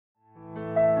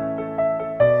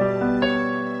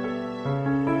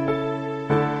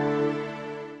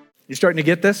You starting to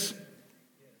get this?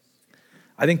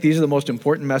 I think these are the most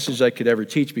important messages I could ever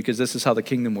teach because this is how the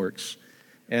kingdom works.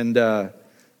 And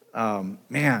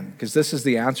because this is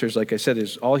the answers, like I said,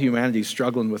 is all humanity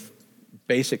struggling with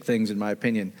basic things, in my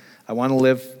opinion. I want to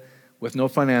live with no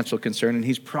financial concern, and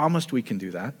he's promised we can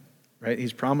do that, right?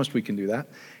 He's promised we can do that.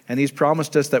 And he's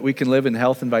promised us that we can live in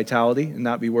health and vitality and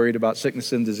not be worried about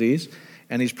sickness and disease.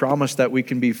 And he's promised that we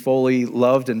can be fully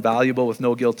loved and valuable with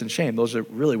no guilt and shame. Those are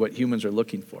really what humans are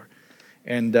looking for.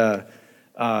 And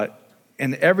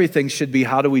everything should be,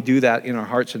 how do we do that in our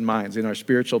hearts and minds, in our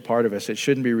spiritual part of us? It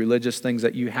shouldn't be religious things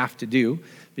that you have to do,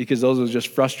 because those will just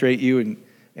frustrate you.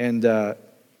 And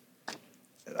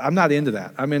I'm not into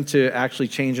that. I'm into actually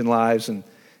changing lives. And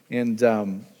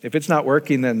if it's not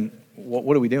working, then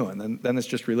what are we doing? Then it's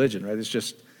just religion, right? It's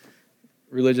just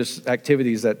religious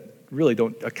activities that really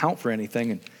don't account for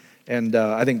anything. And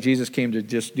I think Jesus came to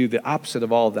just do the opposite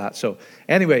of all of that. So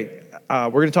anyway, we're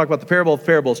going to talk about the parable of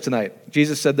parables tonight.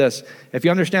 Jesus said this: if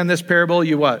you understand this parable,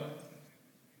 you what?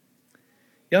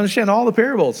 You understand all the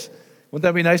parables. Wouldn't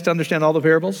that be nice to understand all the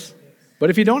parables? But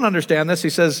if you don't understand this, he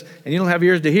says, and you don't have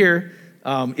ears to hear,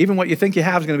 even what you think you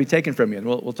have is going to be taken from you. And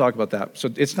we'll talk about that. So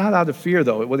it's not out of fear,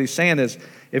 though. What he's saying is,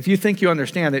 if you think you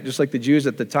understand it, just like the Jews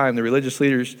at the time, the religious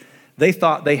leaders, they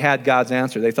thought they had God's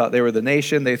answer. They thought they were the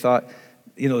nation. They thought,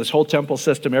 this whole temple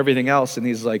system, everything else. And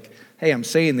he's like, hey, I'm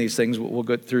saying these things. We'll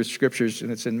go through scriptures,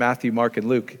 and it's in Matthew, Mark, and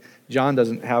Luke. John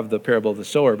doesn't have the parable of the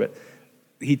sower, but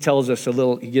he tells us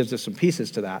he gives us some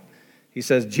pieces to that. He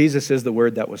says, Jesus is the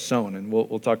word that was sown, and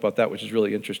we'll talk about that, which is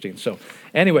really interesting. So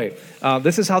anyway,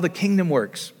 this is how the kingdom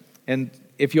works. And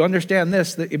if you understand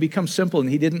this, it becomes simple, and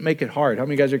he didn't make it hard. How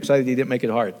many guys are excited he didn't make it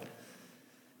hard?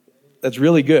 That's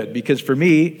really good, because for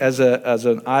me, as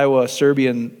an Iowa,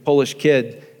 Serbian, Polish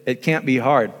kid, it can't be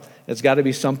hard. It's got to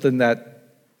be something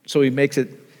so he makes it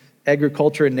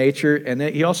agriculture and nature. And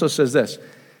then he also says this,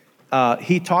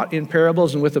 he taught in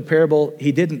parables, and with a parable,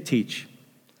 he didn't teach.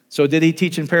 So did he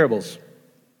teach in parables?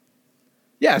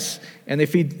 Yes. And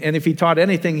if he taught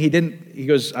anything, he didn't. He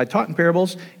goes, I taught in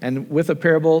parables, and with a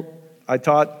parable, I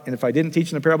taught, and if I didn't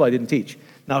teach in a parable, I didn't teach.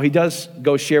 Now, he does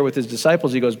go share with his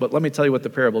disciples. He goes, but let me tell you what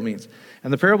the parable means.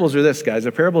 And the parables are this, guys.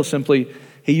 A parable is simply,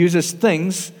 he uses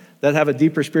things that have a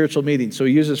deeper spiritual meaning. So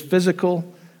he uses physical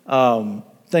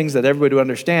things that everybody would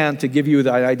understand to give you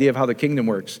the idea of how the kingdom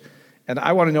works. And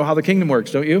I want to know how the kingdom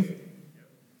works, don't you?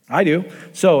 I do.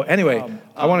 So anyway,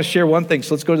 I want to share one thing.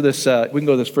 So let's go to this. We can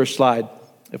go to this first slide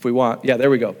if we want. Yeah,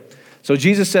 there we go. So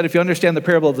Jesus said, if you understand the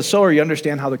parable of the sower, you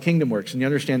understand how the kingdom works, and you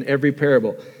understand every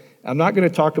parable. I'm not going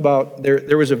to talk about,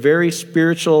 there was a very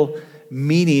spiritual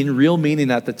meaning, real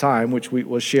meaning at the time, which we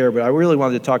will share, but I really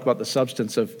wanted to talk about the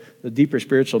substance of the deeper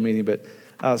spiritual meaning. But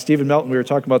Stephen Melton, we were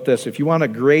talking about this. If you want a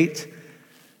great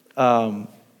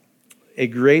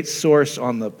source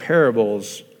on the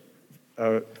parables,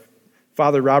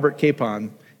 Father Robert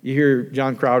Capon, you hear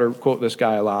John Crowder quote this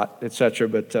guy a lot, etc.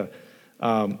 But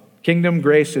Kingdom,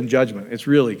 Grace, and Judgment. It's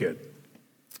really good.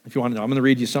 If you want to know, I'm going to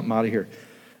read you something out of here.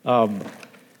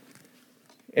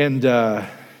 Is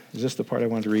this the part I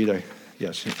wanted to read?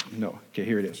 Yes. No. Okay,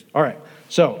 here it is. All right.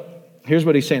 So here's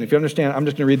what he's saying. If you understand, I'm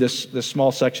just going to read this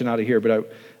small section out of here,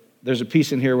 but there's a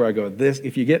piece in here where I go,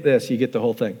 if you get this, you get the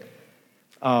whole thing.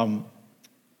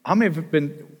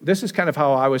 This is kind of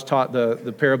how I was taught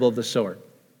the parable of the sower.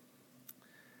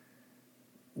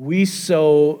 We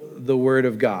sow the word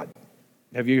of God.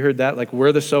 Have you heard that? Like,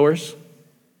 we're the sowers?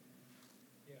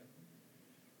 Yeah.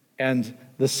 And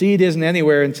the seed isn't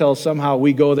anywhere until somehow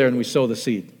we go there and we sow the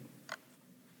seed. Is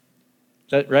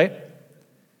that right?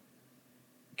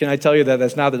 Can I tell you that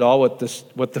that's not at all what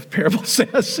the parable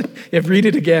says? If read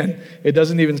it again, it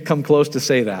doesn't even come close to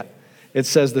say that. It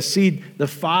says the seed, the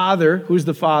Father, who's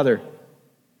the Father?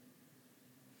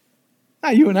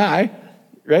 Not you and I,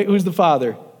 right? Who's the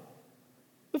Father?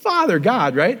 The Father,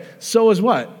 God, right? So is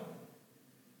what?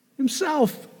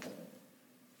 Himself.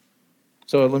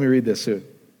 So let me read this soon.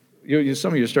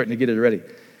 Some of you are starting to get it already.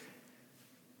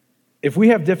 If we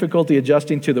have difficulty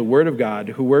adjusting to the Word of God,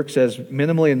 who works as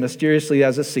minimally and mysteriously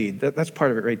as a seed, that's part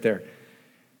of it right there.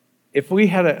 If we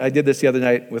had I did this the other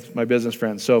night with my business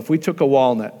friends. So if we took a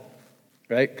walnut,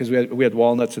 right? Because we had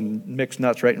walnuts and mixed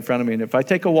nuts right in front of me. And if I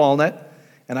take a walnut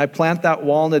and I plant that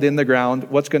walnut in the ground,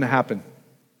 what's going to happen?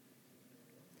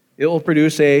 It will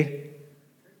produce a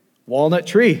walnut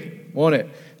tree, won't it?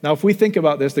 Now, if we think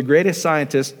about this, the greatest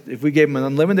scientist, if we gave them an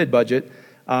unlimited budget,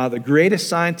 the greatest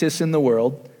scientists in the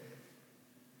world,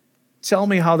 tell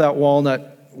me how that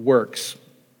walnut works.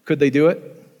 Could they do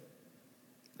it?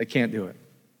 They can't do it.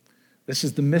 This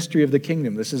is the mystery of the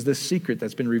kingdom. This is the secret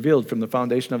that's been revealed from the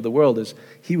foundation of the world, is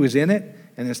he was in it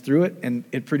and is through it, and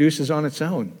it produces on its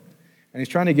own. And he's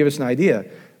trying to give us an idea.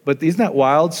 But isn't that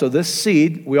wild? So this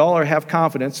seed, we all have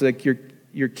confidence. Like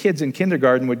your kids in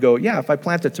kindergarten would go, yeah, if I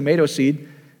plant a tomato seed,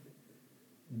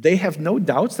 they have no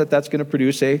doubts that that's going to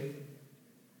produce a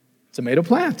tomato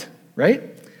plant, right?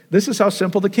 This is how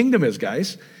simple the kingdom is,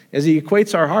 guys. As he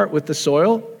equates our heart with the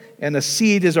soil, and the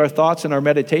seed is our thoughts and our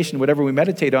meditation, whatever we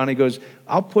meditate on, he goes,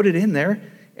 I'll put it in there,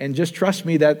 and just trust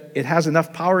me that it has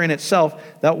enough power in itself.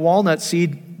 That walnut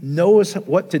seed knows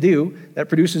what to do. That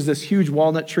produces this huge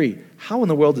walnut tree. How in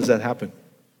the world does that happen?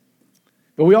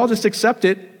 But we all just accept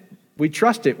it. We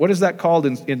trust it. What is that called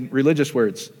in religious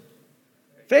words?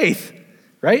 Faith,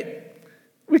 right?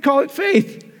 We call it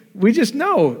faith. We just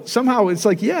know. Somehow it's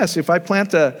like, yes, if I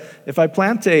plant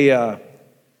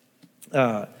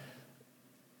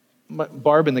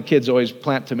Barb and the kids always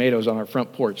plant tomatoes on our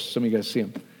front porch. Some of you guys see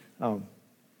them.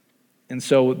 And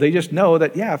so they just know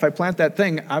that, yeah, if I plant that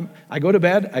thing, I go to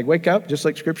bed, I wake up, just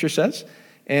like Scripture says,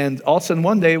 and all of a sudden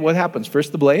one day, what happens?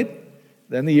 First the blade,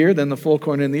 then the ear, then the full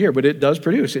corn in the ear. But it does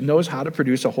produce. It knows how to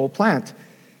produce a whole plant.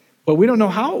 But we don't know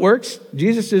how it works.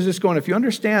 Jesus is just going, if you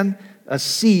understand a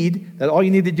seed, that all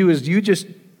you need to do is you just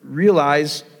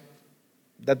realize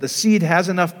that the seed has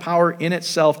enough power in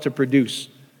itself to produce.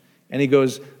 And he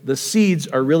goes, the seeds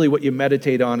are really what you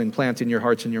meditate on and plant in your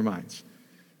hearts and your minds.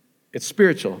 It's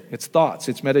spiritual, it's thoughts,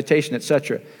 it's meditation,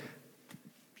 etc.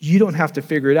 You don't have to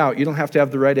figure it out. You don't have to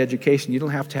have the right education. You don't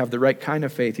have to have the right kind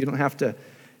of faith. You don't have to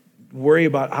worry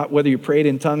about whether you prayed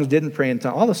in tongues, didn't pray in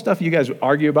tongues. All the stuff you guys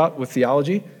argue about with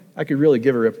theology, I could really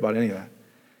give a rip about any of that.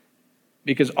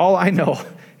 Because all I know,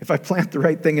 if I plant the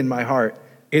right thing in my heart,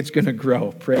 it's going to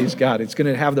grow. Praise God. It's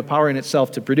going to have the power in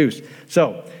itself to produce.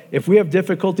 So, if we have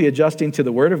difficulty adjusting to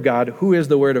the Word of God, who is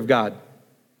the Word of God?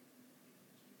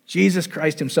 Jesus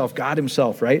Christ himself, God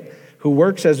himself, right? Who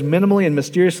works as minimally and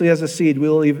mysteriously as a seed.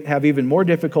 We'll have even more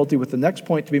difficulty with the next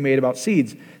point to be made about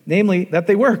seeds, namely that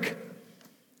they work.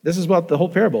 This is about the whole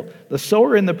parable. The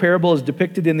sower in the parable is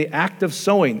depicted in the act of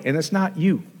sowing, and it's not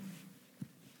you.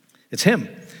 It's him.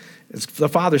 It's the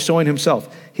Father sowing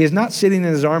himself. He is not sitting in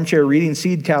his armchair reading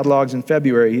seed catalogs in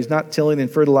February. He's not tilling and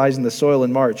fertilizing the soil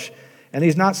in March. And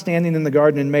he's not standing in the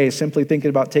garden in May simply thinking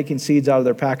about taking seeds out of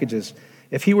their packages.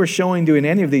 If he were showing doing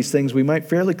any of these things, we might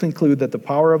fairly conclude that the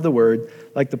power of the word,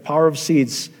 like the power of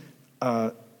seeds,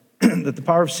 that the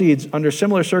power of seeds under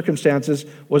similar circumstances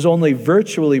was only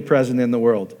virtually present in the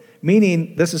world.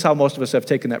 Meaning, this is how most of us have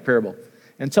taken that parable.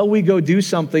 Until we go do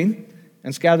something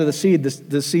and scatter the seed,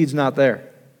 the seed's not there.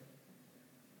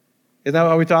 Isn't that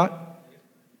what we taught?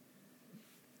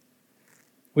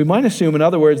 We might assume, in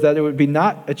other words, that it would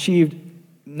not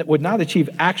achieve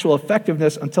actual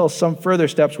effectiveness until some further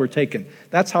steps were taken.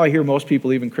 That's how I hear most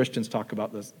people, even Christians, talk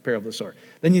about the parable of the sower.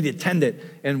 Then you need to tend it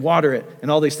and water it and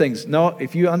all these things. No,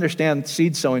 if you understand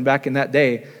seed sowing back in that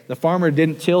day, the farmer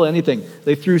didn't till anything.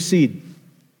 They threw seed.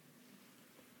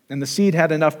 And the seed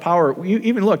had enough power.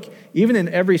 Even in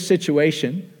every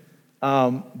situation,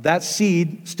 that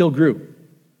seed still grew.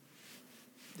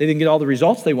 They didn't get all the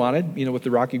results they wanted, with the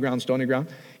rocky ground, stony ground.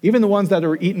 Even the ones that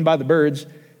are eaten by the birds.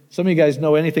 Some of you guys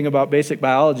know anything about basic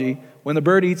biology. When the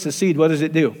bird eats the seed, what does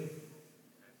it do?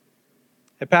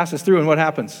 It passes through, and what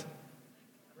happens?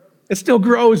 It still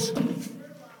grows.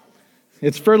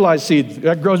 It's fertilized seed.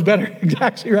 That grows better.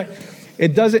 Exactly right.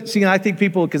 It doesn't, and I think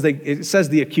people, because it says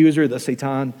the accuser, the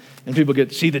Satan, and people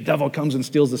the devil comes and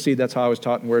steals the seed. That's how I was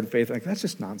taught in Word of Faith. That's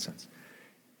just nonsense.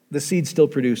 The seed still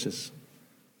produces.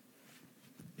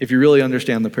 If you really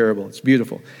understand the parable, it's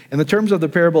beautiful. In the terms of the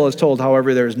parable as told,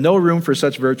 however, there is no room for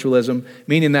such virtualism,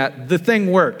 meaning that the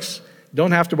thing works. Don't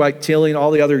have to tilling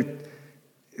all the other.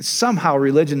 Somehow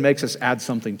religion makes us add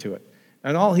something to it.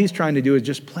 And all he's trying to do is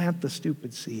just plant the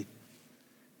stupid seed.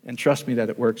 And trust me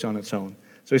that it works on its own.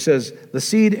 So he says, the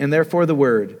seed and therefore the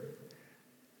word.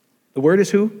 The word is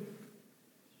who?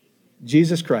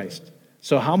 Jesus Christ.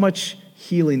 So how much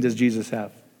healing does Jesus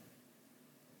have?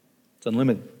 It's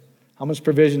unlimited. How much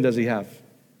provision does he have?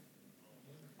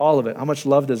 All of it. How much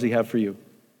love does he have for you?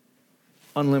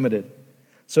 Unlimited.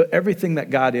 So everything that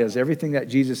God is, everything that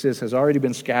Jesus is, has already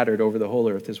been scattered over the whole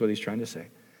earth, is what he's trying to say.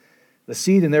 The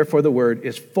seed and therefore the word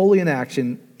is fully in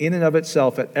action in and of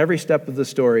itself at every step of the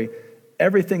story.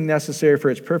 Everything necessary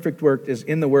for its perfect work is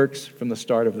in the works from the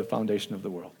start of the foundation of the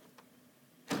world.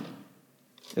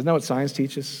 Isn't that what science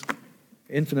teaches?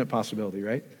 Infinite possibility,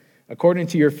 right? According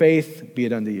to your faith, be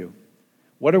it unto you.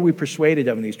 What are we persuaded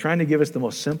of? And he's trying to give us the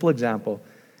most simple example.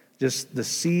 Just the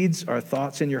seeds are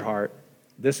thoughts in your heart.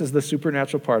 This is the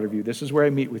supernatural part of you. This is where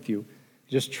I meet with you.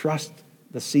 Just trust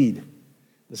the seed.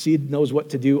 The seed knows what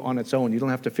to do on its own. You don't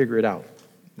have to figure it out.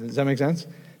 Does that make sense?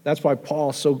 That's why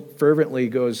Paul so fervently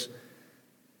goes,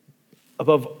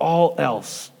 above all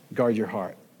else, guard your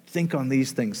heart. Think on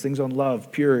these things on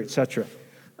love, pure, etc.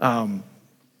 And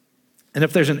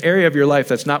if there's an area of your life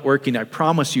that's not working, I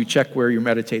promise you, check where you're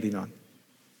meditating on.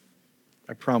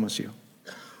 I promise you.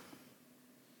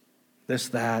 This,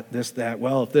 that.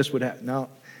 Well, if this would happen. No,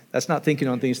 that's not thinking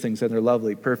on these things, and they're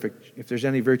lovely, perfect. If there's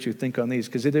any virtue, think on these,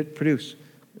 because it produce.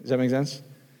 Does that make sense?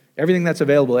 Everything that's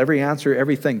available, every answer,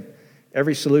 everything,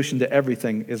 every solution to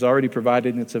everything is already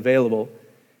provided and it's available.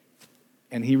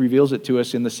 And he reveals it to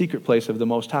us in the secret place of the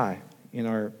Most High,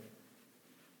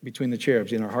 between the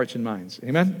cherubs, in our hearts and minds.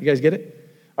 Amen? You guys get it?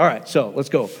 All right, so let's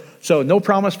go. So no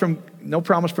promise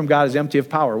from God is empty of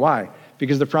power. Why?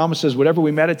 Because the promise is whatever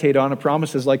we meditate on, a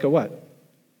promise is like a what?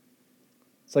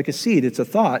 It's like a seed. It's a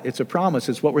thought. It's a promise.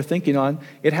 It's what we're thinking on.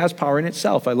 It has power in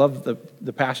itself. I love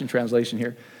the Passion Translation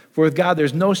here. For with God,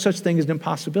 there's no such thing as an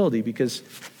impossibility, because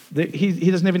he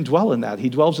doesn't even dwell in that. He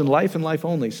dwells in life and life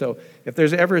only. So if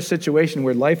there's ever a situation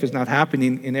where life is not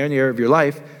happening in any area of your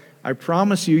life, I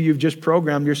promise you, you've just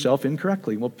programmed yourself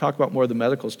incorrectly. We'll talk about more of the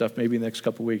medical stuff maybe in the next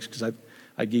couple of weeks, because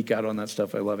I geek out on that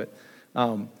stuff. I love it.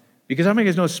 Because how many of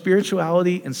you guys know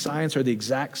spirituality and science are the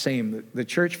exact same? The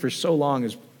church for so long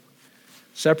has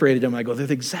separated them. I go, they're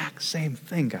the exact same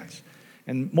thing, guys.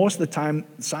 And most of the time,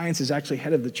 science is actually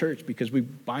ahead of the church, because we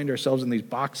bind ourselves in these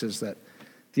boxes that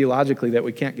theologically that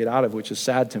we can't get out of, which is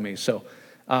sad to me. So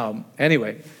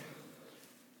anyway,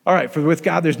 all right, for with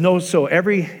God, so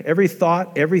every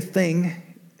thought, everything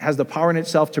has the power in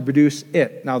itself to produce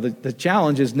it. Now, the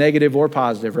challenge is negative or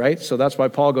positive, right? So that's why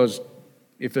Paul goes,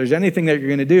 if there's anything that you're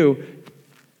going to do,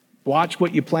 watch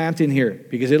what you plant in here,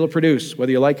 because it'll produce,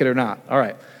 whether you like it or not. All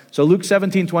right. So Luke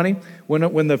 17:20,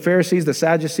 when the Pharisees, the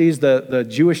Sadducees, the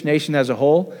Jewish nation as a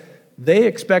whole, they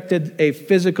expected a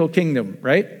physical kingdom,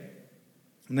 right?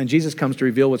 And then Jesus comes to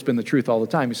reveal what's been the truth all the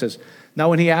time. He says, now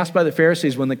when he asked by the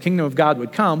Pharisees when the kingdom of God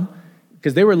would come,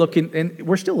 because they were looking, and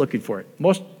we're still looking for it.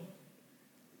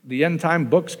 The end time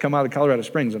books come out of Colorado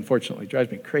Springs, unfortunately. It drives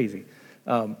me crazy.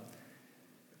 Honestly,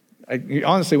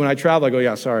 when I travel, I go,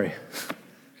 yeah, sorry.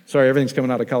 Sorry, everything's coming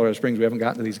out of Colorado Springs. We haven't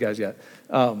gotten to these guys yet.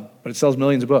 But it sells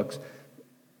millions of books.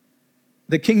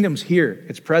 The kingdom's here.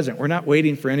 It's present. We're not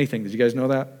waiting for anything. Did you guys know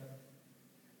that?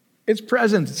 It's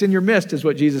present. It's in your midst, is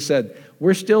what Jesus said.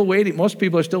 We're still waiting. Most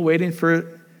people are still waiting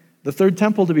for the third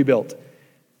temple to be built.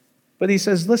 But he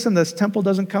says, listen, this temple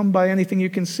doesn't come by anything you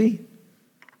can see.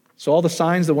 So all the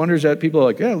signs, the wonders that people are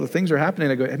like, yeah, the things are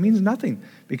happening. I go, it means nothing,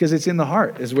 because it's in the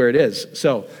heart is where it is.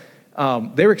 So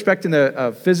they were expecting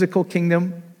a physical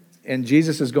kingdom, and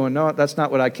Jesus is going, no, that's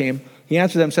not what I came. He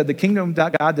answered them and said, the kingdom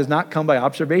of God does not come by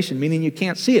observation, meaning you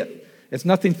can't see it. It's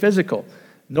nothing physical.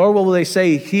 Nor will they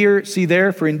say, here, see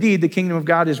there, for indeed the kingdom of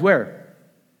God is where?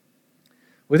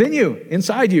 Within you,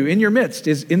 inside you, in your midst,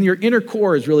 is in your inner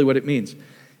core is really what it means.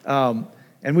 And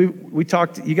we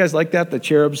talked, you guys like that, the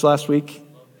cherubs last week,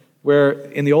 where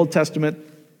in the Old Testament,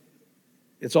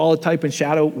 it's all a type and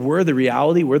shadow. We're the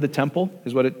reality. We're the temple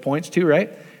is what it points to,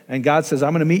 right? And God says,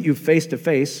 I'm going to meet you face to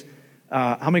face.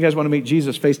 How many of you guys want to meet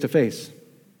Jesus face to face?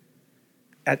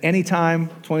 At any time,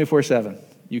 24/7,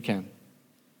 you can.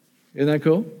 Isn't that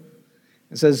cool?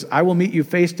 It says, I will meet you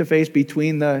face to face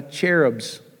between the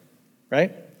cherubs,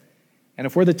 right? And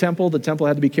if we're the temple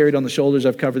had to be carried on the shoulders.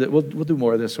 I've covered it. We'll do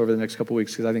more of this over the next couple of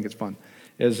weeks, because I think it's fun.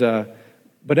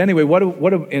 But anyway,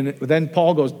 and then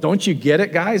Paul goes, don't you get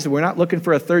it, guys? We're not looking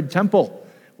for a third temple.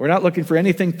 We're not looking for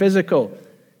anything physical.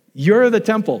 You're the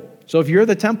temple. So if you're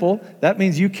the temple, that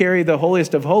means you carry the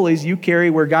holiest of holies. You carry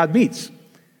where God meets.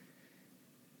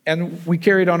 And we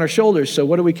carry it on our shoulders. So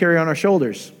what do we carry on our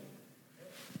shoulders?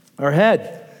 Our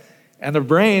head. And the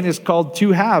brain is called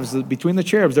two halves between the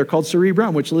cherubs. They're called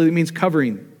cerebrum, which literally means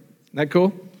covering. Isn't that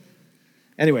cool?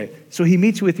 Anyway, so he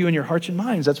meets with you in your hearts and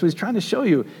minds. That's what he's trying to show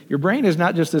you. Your brain is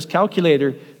not just this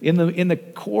calculator. In the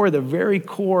core, the very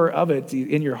core of it,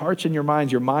 in your hearts and your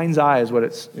minds, your mind's eye is what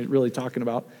it's really talking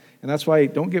about. And that's why,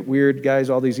 don't get weird, guys,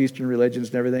 all these Eastern religions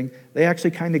and everything. They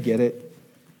actually kind of get it.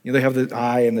 They have the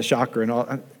eye and the chakra and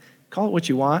all. Call it what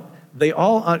you want. They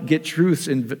all get truths,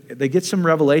 and they get some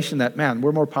revelation that, man,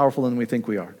 we're more powerful than we think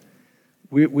we are.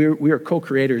 We are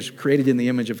co-creators, created in the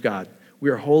image of God. We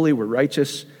are holy, we're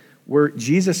righteous.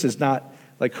 Jesus is not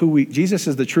like Jesus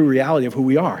is the true reality of who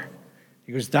we are.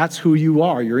 He goes, that's who you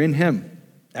are. You're in him.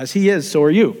 As he is, so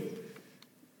are you. You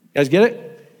guys get it?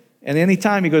 And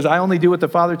anytime he goes, I only do what the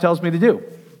Father tells me to do.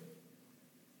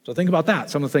 So think about that.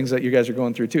 Some of the things that you guys are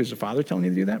going through too. Is the Father telling you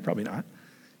to do that? Probably not,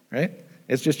 right?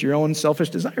 It's just your own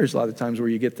selfish desires a lot of times where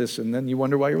you get this and then you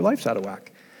wonder why your life's out of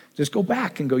whack. Just go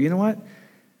back and go, you know what?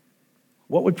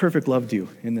 What would perfect love do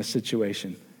in this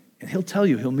situation? And he'll tell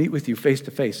you, he'll meet with you face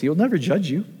to face. He'll never judge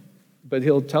you, but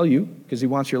he'll tell you because he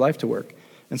wants your life to work.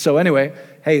 And so anyway,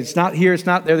 hey, it's not here, it's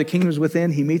not there. The kingdom is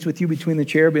within. He meets with you between the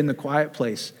cherub in the quiet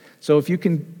place. So if you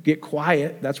can get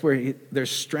quiet, that's where there's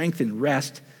strength and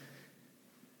rest.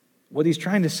 What he's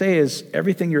trying to say is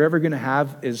everything you're ever going to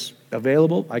have is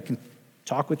available. I can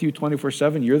talk with you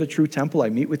 24/7. You're the true temple. I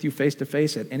meet with you face to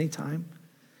face at any time.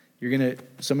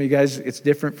 Some of you guys, it's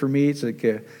different for me. It's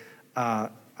like,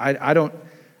 I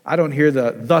don't hear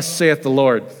the "thus saith the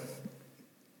Lord"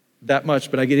 that much,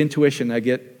 but I get intuition, I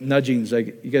get nudgings.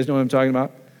 You guys know what I'm talking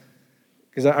about?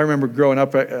 Because I remember growing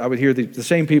up, I would hear the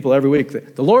same people every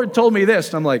week. The Lord told me this,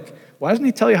 and I'm like, why doesn't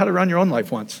he tell you how to run your own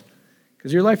life once?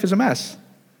 Because your life is a mess.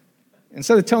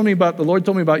 Instead of telling me about the Lord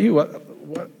told me about you,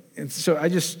 what? And so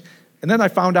and then I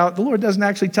found out the Lord doesn't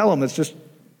actually tell them. It's just,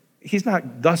 he's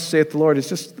not "thus saith the Lord." It's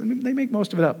just, they make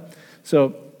most of it up.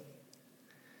 So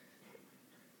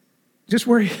just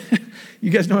worry.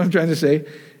 You guys know what I'm trying to say?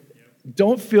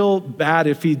 Don't feel bad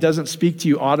if he doesn't speak to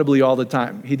you audibly all the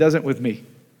time. He doesn't with me.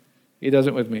 He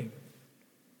doesn't with me.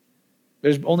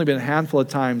 There's only been a handful of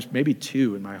times, maybe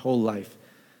 2 in my whole life,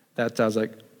 that I was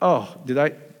like, oh,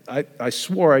 I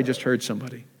swore I just heard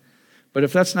somebody. But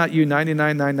if that's not you,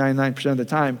 99.999% of the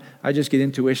time, I just get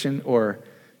intuition or,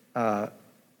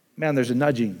 man, there's a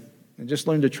nudging. And just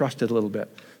learn to trust it a little bit.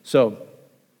 So,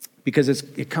 because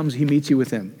he meets you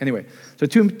within. Anyway, so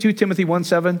 2 Timothy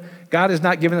 1:7, God has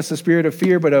not given us the spirit of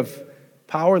fear, but of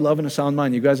power, love, and a sound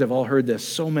mind. You guys have all heard this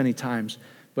so many times.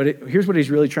 But here's what he's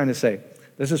really trying to say.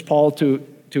 This is Paul to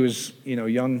his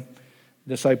young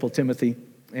disciple Timothy,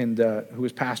 and who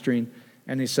was pastoring.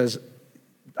 And he says,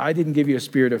 I didn't give you a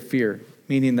spirit of fear,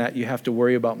 meaning that you have to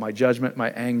worry about my judgment, my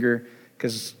anger,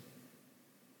 because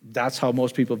that's how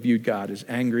most people viewed God, as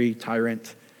angry,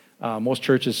 tyrant. Most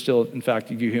churches still, in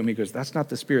fact, you view him, he goes, that's not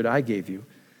the spirit I gave you.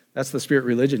 That's the spirit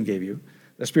religion gave you.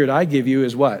 The spirit I give you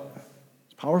is what?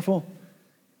 It's powerful.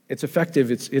 It's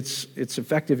effective. It's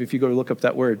effective if you go to look up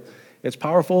that word. It's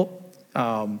powerful.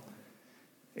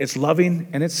 It's loving,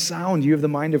 and it's sound. You have the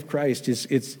mind of Christ.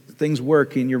 It's things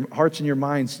work in your hearts and your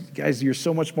minds. Guys, you're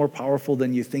so much more powerful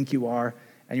than you think you are,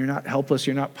 and you're not helpless.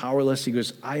 You're not powerless. He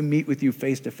goes, I meet with you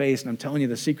face to face, and I'm telling you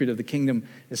the secret of the kingdom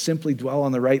is simply dwell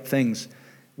on the right things.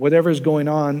 Whatever's going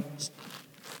on,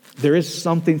 there is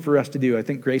something for us to do. I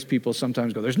think grace people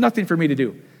sometimes go, there's nothing for me to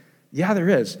do. Yeah, there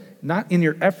is. Not in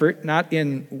your effort, not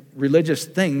in religious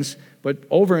things, but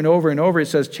over and over and over it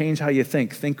says, change how you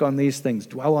think. Think on these things.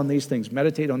 Dwell on these things.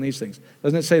 Meditate on these things.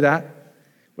 Doesn't it say that?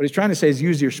 What he's trying to say is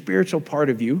use your spiritual part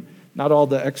of you, not all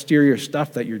the exterior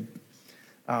stuff that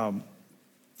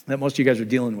that most of you guys are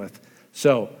dealing with.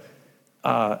 So,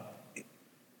 yeah,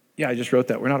 I just wrote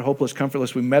that. We're not hopeless,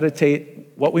 comfortless. We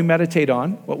meditate. What we meditate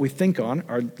on, what we think on,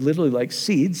 are literally like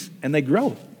seeds, and they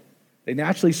grow. They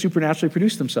naturally, supernaturally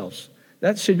produce themselves.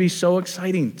 That should be so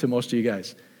exciting to most of you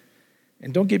guys.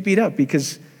 And don't get beat up,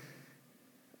 because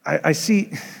I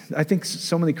think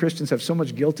so many Christians have so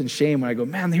much guilt and shame when I go,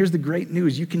 man, here's the great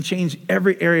news. You can change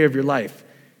every area of your life.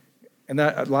 And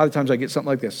that, a lot of times I get something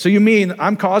like this. So you mean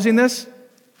I'm causing this?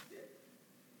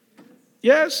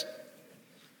 Yes.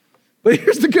 But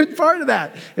here's the good part of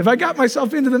that. If I got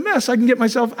myself into the mess, I can get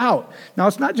myself out. Now,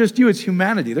 it's not just you, it's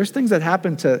humanity. There's things that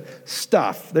happen to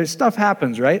stuff. Stuff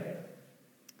happens, right?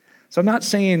 So I'm not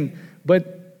saying,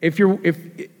 but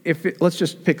let's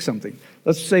just pick something.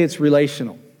 Let's say it's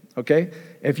relational, okay?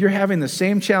 If you're having the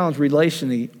same challenge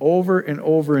relationally over and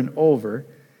over and over,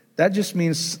 that just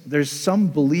means there's some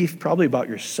belief probably about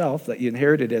yourself that you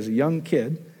inherited as a young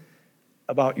kid,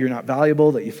 about you're not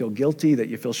valuable, that you feel guilty, that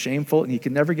you feel shameful, and you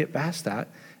can never get past that.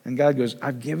 And God goes,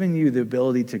 I've given you the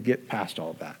ability to get past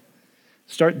all of that.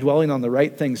 Start dwelling on the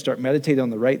right things. Start meditating on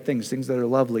the right things that are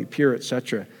lovely, pure,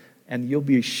 etc. And you'll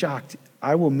be shocked.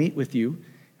 I will meet with you.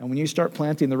 And when you start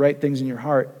planting the right things in your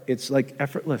heart, it's like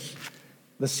effortless.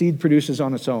 The seed produces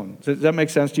on its own. Does that make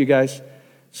sense to you guys?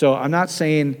 So I'm not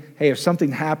saying, hey, if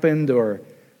something happened or...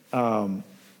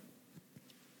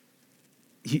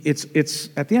 It's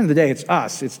at the end of the day, it's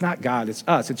us. It's not God. It's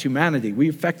us. It's humanity. We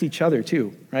affect each other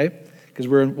too, right? Because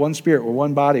we're in one spirit. We're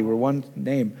one body. We're one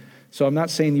name. So I'm not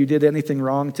saying you did anything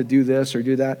wrong to do this or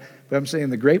do that. But I'm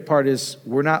saying the great part is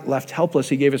we're not left helpless.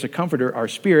 He gave us a comforter, our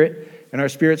spirit. And our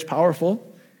spirit's powerful.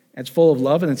 And it's full of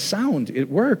love. And it's sound. It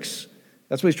works.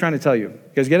 That's what he's trying to tell you. You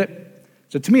guys get it?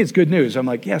 So to me, it's good news. I'm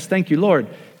like, yes, thank you, Lord.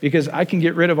 Because I can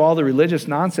get rid of all the religious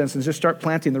nonsense and just start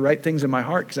planting the right things in my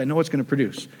heart because I know it's going to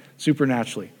produce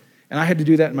supernaturally. And I had to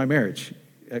do that in my marriage.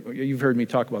 You've heard me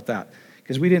talk about that.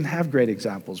 Because we didn't have great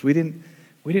examples. We didn't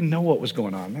know what was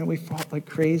going on. Man, we fought like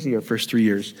crazy our first 3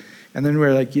 years. And then we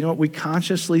were like, you know what? We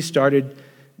consciously started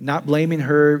not blaming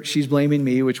her. She's blaming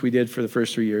me, which we did for the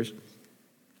first 3 years.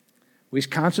 We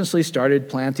consciously started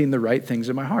planting the right things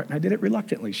in my heart. And I did it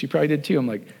reluctantly. She probably did too. I'm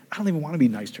like, I don't even want to be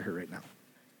nice to her right now.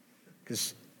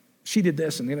 Because she did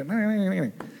this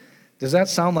and does that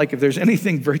sound like if there's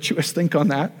anything virtuous, think on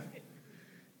that?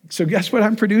 So guess what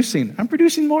I'm producing? I'm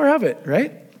producing more of it,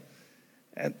 right?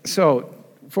 And so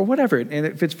for whatever, and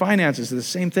if it's finances, it's the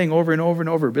same thing over and over and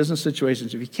over, business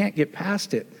situations, if you can't get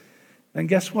past it, then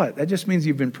guess what? That just means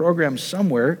you've been programmed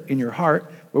somewhere in your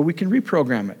heart where we can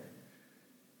reprogram it.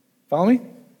 Follow me?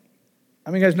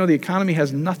 How many of you guys know the economy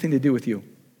has nothing to do with you?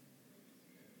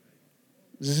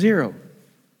 Zero.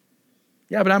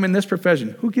 Yeah, but I'm in this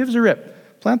profession. Who gives a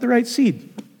rip? Plant the right seed.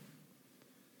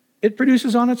 It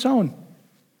produces on its own.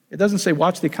 It doesn't say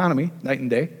watch the economy night and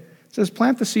day. It says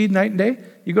plant the seed night and day.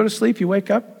 You go to sleep, you wake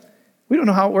up. We don't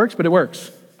know how it works, but it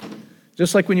works.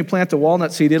 Just like when you plant a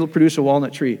walnut seed, it'll produce a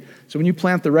walnut tree. So when you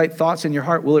plant the right thoughts in your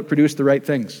heart, will it produce the right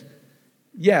things?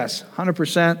 Yes,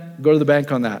 100%. Go to the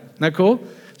bank on that. Isn't that cool?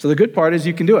 So the good part is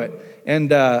you can do it. And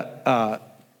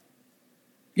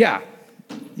yeah,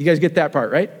 you guys get that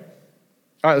part, right?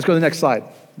 All right, let's go to the next slide.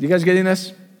 You guys getting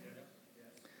this?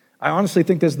 I honestly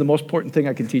think this is the most important thing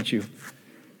I can teach you.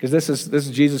 Because this is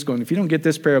Jesus going, if you don't get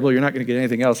this parable, you're not going to get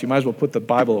anything else. You might as well put the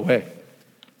Bible away.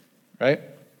 Right?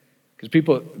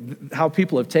 Because how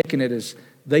people have taken it is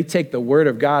they take the Word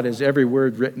of God as every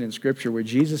word written in Scripture, where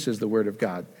Jesus is the Word of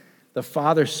God. The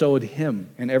Father sowed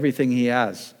him and everything he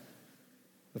has.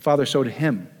 The Father sowed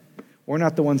him. We're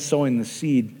not the ones sowing the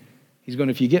seed. He's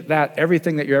going, if you get that,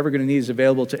 everything that you're ever going to need is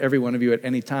available to every one of you at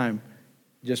any time.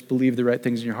 Just believe the right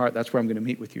things in your heart. That's where I'm going to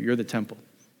meet with you. You're the temple.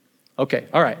 Okay,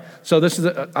 all right. So this is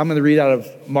I'm going to read out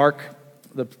of Mark,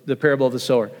 the parable of the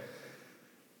sower.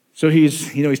 So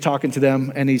he's talking to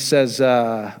them, and he says,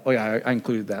 I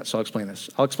included that, so I'll explain this.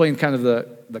 I'll explain kind of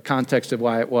the context of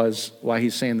why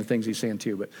he's saying the things he's saying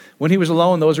too. But when he was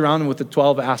alone, those around him with the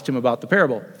 12 asked him about the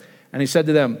parable. And he said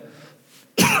to them,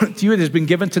 to you it has been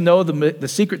given to know the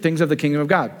secret things of the kingdom of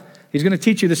God. He's going to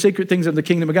teach you the secret things of the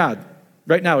kingdom of God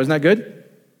right now. Isn't that good?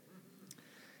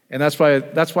 And that's why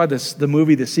the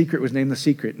movie The Secret was named The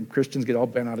Secret, and Christians get all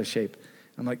bent out of shape.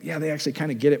 I'm like, yeah, they actually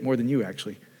kind of get it more than you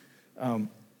actually.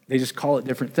 They just call it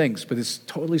different things, but it's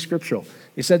totally scriptural.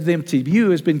 He said to them, to you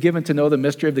has been given to know the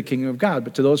mystery of the kingdom of God,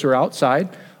 but to those who are outside,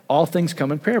 all things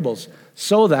come in parables.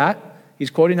 So that, he's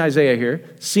quoting Isaiah here,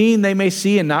 seeing they may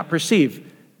see and not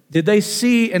perceive. Did they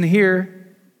see and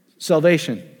hear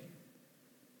salvation?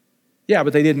 Yeah,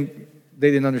 but they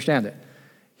didn't understand it.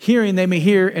 Hearing they may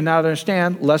hear and not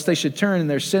understand, lest they should turn and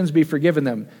their sins be forgiven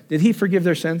them. Did he forgive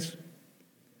their sins?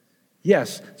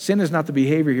 Yes, sin is not the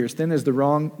behavior here. Sin is the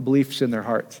wrong beliefs in their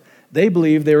hearts. They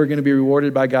believed they were going to be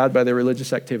rewarded by God by their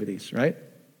religious activities, right?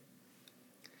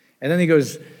 And then he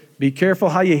goes, be careful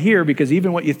how you hear, because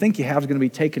even what you think you have is going to be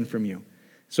taken from you.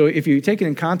 So if you take it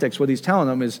in context, what he's telling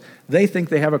them is they think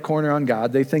they have a corner on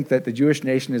God. They think that the Jewish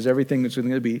nation is everything that's going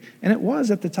to be. And it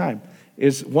was at the time.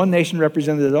 Is one nation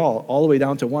represented it all the way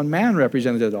down to one man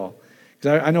represented it all.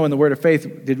 Because I know in the Word of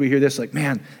Faith, did we hear this? Like,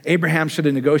 man, Abraham should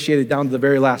have negotiated down to the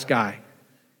very last guy.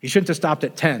 He shouldn't have stopped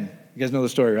at 10. You guys know the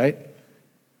story, right?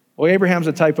 Well, Abraham's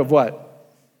a type of what?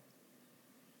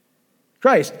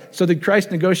 Christ. So did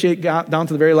Christ negotiate down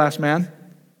to the very last man?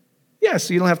 Yes,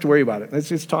 you don't have to worry about it.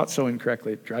 It's taught so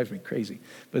incorrectly. It drives me crazy.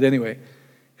 But anyway,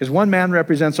 because one man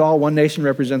represents all, one nation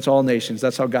represents all nations.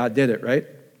 That's how God did it, right?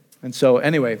 And so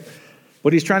anyway,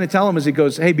 what he's trying to tell them is he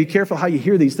goes, hey, be careful how you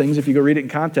hear these things. If you go read it in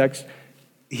context,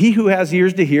 he who has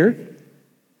ears to hear,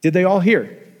 did they all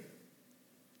hear?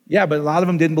 Yeah, but a lot of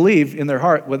them didn't believe in their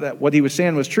heart what he was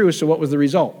saying was true, so what was the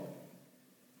result?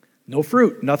 No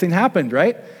fruit. Nothing happened,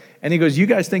 right? And he goes, you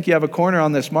guys think you have a corner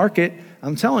on this market.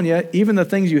 I'm telling you, even the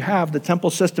things you have, the temple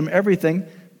system, everything,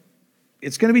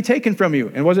 it's going to be taken from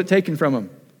you. And was it taken from them?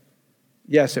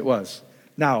 Yes, it was.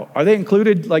 Now, are they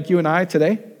included like you and I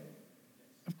today?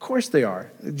 Of course they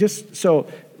are. Just so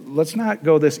let's not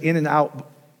go this in and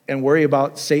out and worry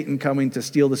about Satan coming to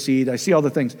steal the seed. I see all the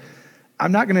things.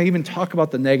 I'm not going to even talk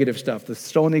about the negative stuff, the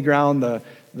stony ground,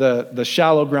 the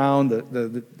shallow ground,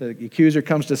 the accuser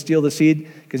comes to steal the seed,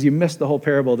 because you missed the whole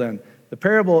parable then. The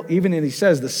parable, even when he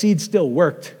says the seed still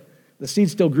worked, the seed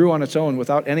still grew on its own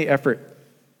without any effort.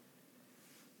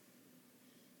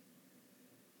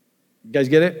 You guys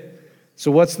get it?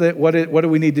 So what do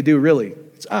we need to do really?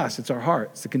 It's us, it's our heart,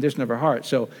 it's the condition of our heart.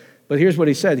 But here's what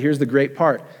he said, here's the great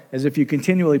part, is if you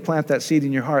continually plant that seed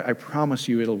in your heart, I promise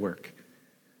you it'll work.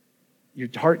 Your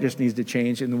heart just needs to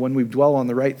change, and when we dwell on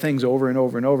the right things over and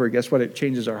over and over, guess what? It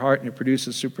changes our heart and it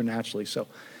produces supernaturally. So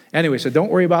anyway, so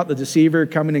don't worry about the deceiver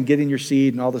coming and getting your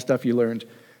seed and all the stuff you learned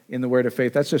in the Word of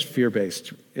Faith. That's just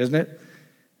fear-based, isn't it?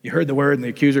 You heard the word and the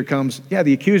accuser comes. Yeah,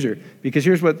 the accuser. Because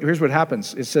here's what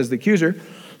happens. It says the accuser,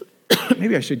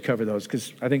 maybe I should cover those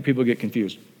because I think people get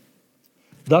confused.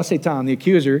 The Satan, the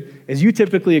accuser, is you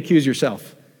typically accuse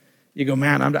yourself. You go,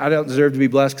 man, I don't deserve to be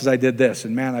blessed because I did this.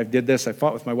 And man, I did this. I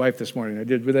fought with my wife this morning. I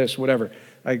did this, whatever.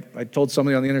 I told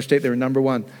somebody on the interstate they were number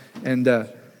one. And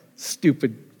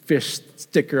stupid fish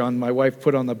sticker on my wife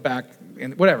put on the back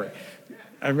and whatever.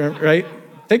 I remember, right?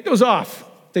 Take those off.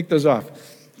 Take those off.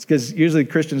 It's because usually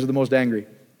Christians are the most angry.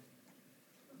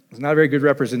 It's not a very good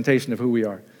representation of who we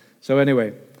are. So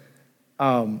anyway,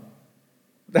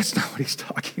 that's not what he's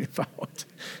talking about.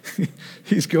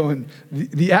 He's going,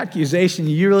 the accusation,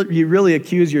 you really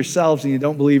accuse yourselves and you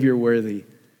don't believe you're worthy.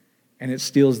 And it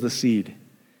steals the seed.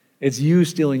 It's you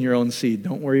stealing your own seed.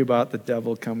 Don't worry about the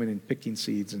devil coming and picking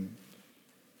seeds. And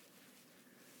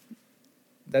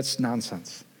that's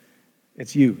nonsense.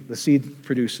 It's you. The seed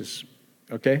produces.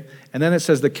 Okay? And then it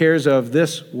says the cares of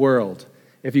this world.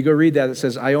 If you go read that, it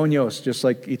says aionios, just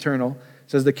like eternal.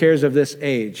 It says the cares of this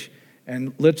age.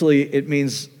 And literally it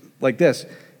means like this.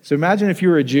 So imagine if you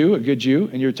were a Jew, a good Jew,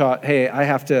 and you're taught, hey,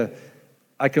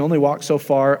 I can only walk so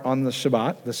far on the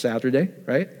Shabbat, the Saturday,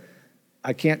 right?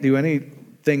 I can't do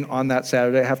anything on that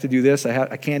Saturday. I have to do this.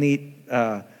 I can't eat,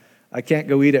 I can't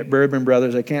go eat at Bourbon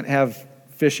Brothers. I can't have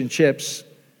fish and chips.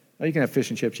 Oh, you can have fish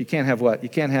and chips. You can't have what? You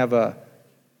can't have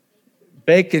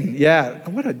bacon. Yeah,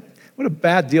 what a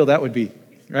bad deal that would be,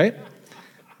 right?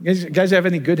 You guys have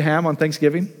any good ham on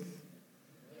Thanksgiving?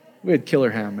 We had killer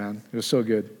ham, man. It was so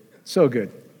good. So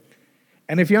good.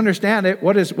 And if you understand it,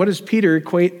 what does Peter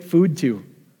equate food to?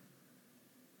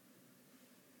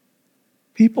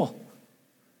 People.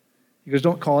 He goes,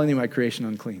 don't call any of my creation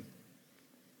unclean.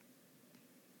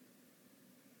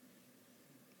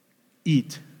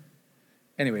 Eat.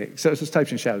 Anyway, so it's just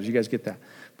types and shadows. You guys get that.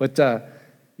 But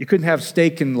you couldn't have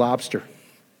steak and lobster.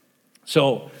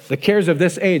 So the cares of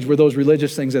this age were those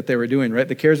religious things that they were doing, right?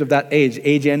 The cares of that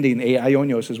age ending,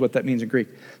 aionios is what that means in Greek.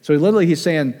 So literally he's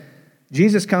saying,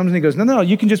 Jesus comes and he goes, no,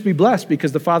 you can just be blessed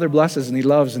because the Father blesses and he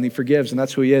loves and he forgives and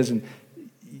that's who he is. And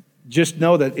just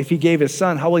know that if he gave his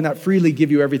son, how will he not freely give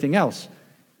you everything else,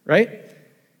 right?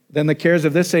 Then the cares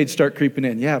of this age start creeping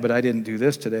in. Yeah, but I didn't do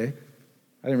this today.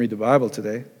 I didn't read the Bible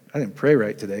today. I didn't pray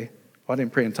right today. I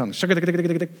didn't pray in tongues.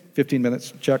 15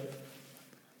 minutes, check.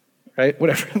 Right?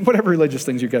 Whatever religious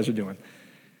things you guys are doing.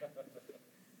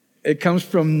 It comes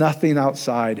from nothing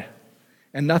outside.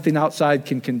 And nothing outside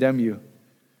can condemn you.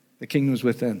 The kingdom's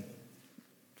within.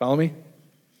 Follow me?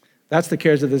 That's the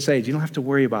cares of this age. You don't have to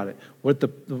worry about it. What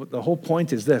the whole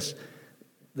point is this.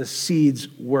 The seeds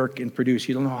work and produce.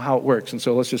 You don't know how it works. And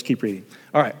so let's just keep reading.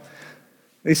 All right.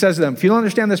 He says to them, if you don't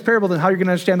understand this parable, then how are you going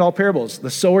to understand all parables? The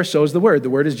sower sows the word. The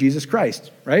word is Jesus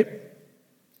Christ, right?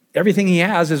 Everything he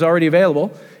has is already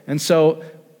available. And so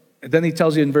then he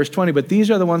tells you in verse 20, but these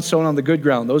are the ones sown on the good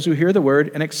ground, those who hear the word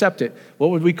and accept it.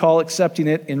 What would we call accepting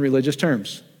it in religious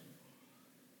terms?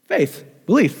 Faith,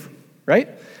 belief, right?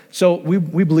 So we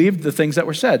believed the things that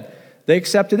were said. They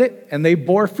accepted it and they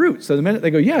bore fruit. So the minute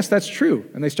they go, yes, that's true,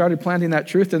 and they started planting that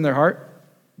truth in their heart,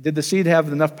 did the seed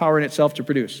have enough power in itself to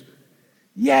produce?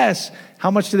 Yes. How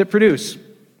much did it produce?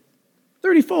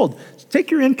 30-fold.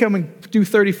 Take your income and do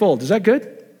 30-fold. Is that good?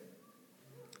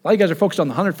 A lot of you guys are focused on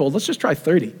the 100-fold. Let's just try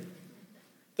 30.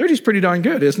 30 is pretty darn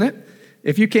good, isn't it?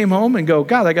 If you came home and go,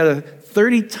 God, I got a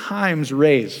 30 times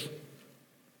raise.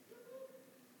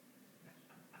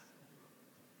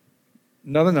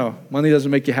 No. Money doesn't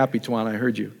make you happy, Tawana. I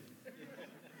heard you.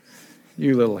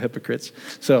 You little hypocrites.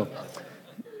 So,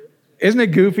 isn't it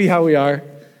goofy how we are?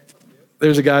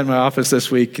 There's a guy in my office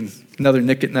this week, and another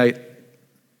Nick at Night.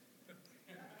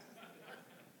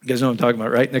 You guys know what I'm talking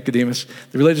about, right? Nicodemus.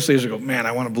 The religious leaders go, man,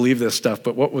 I want to believe this stuff,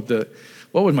 but what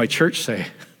would my church say?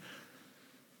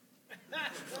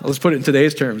 Well, let's put it in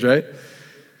today's terms, right?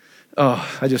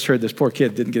 Oh, I just heard this poor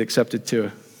kid didn't get accepted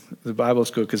to the Bible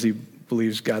school because he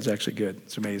believes God's actually good.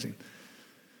 It's amazing.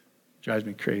 Drives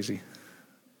me crazy.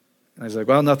 And I was like,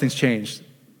 well, nothing's changed.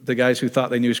 The guys who thought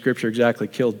they knew Scripture exactly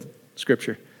killed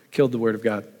Scripture, killed the Word of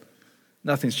God.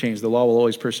 Nothing's changed. The law will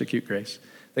always persecute grace.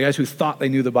 The guys who thought they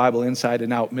knew the Bible inside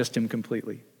and out missed him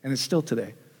completely. And it's still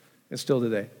today. It's still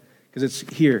today. Because it's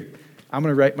here. I'm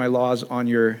going to write my laws on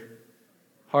your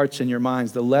hearts and your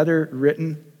minds. The letter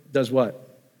written does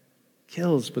what?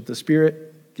 Kills, but the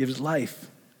Spirit gives life.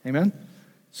 Amen?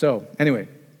 So, anyway,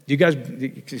 you guys,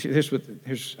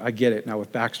 I get it now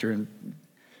with Baxter. And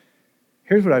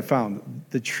here's what I found.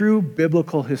 The true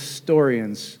biblical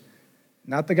historians,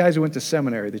 not the guys who went to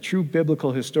seminary, the true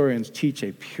biblical historians teach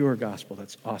a pure gospel.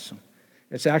 That's awesome.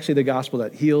 It's actually the gospel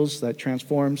that heals, that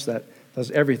transforms, that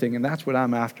does everything. And that's what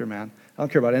I'm after, man. I don't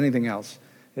care about anything else.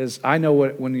 is I know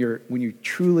when you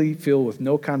truly feel with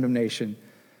no condemnation,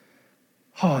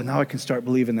 oh, now I can start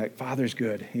believing that Father's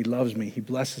good. He loves me. He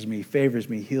blesses me. He favors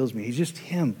me. He heals me. He's just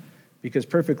him, because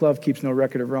perfect love keeps no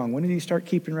record of wrong. When did he start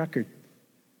keeping record?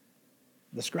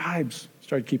 The scribes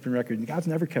started keeping record, and God's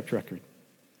never kept record.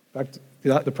 In fact,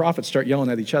 the prophets start yelling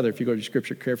at each other if you go to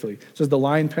Scripture carefully. It says the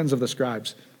lion pens of the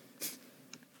scribes.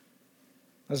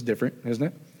 That's different, isn't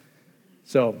it?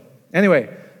 So,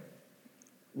 anyway,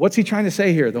 what's he trying to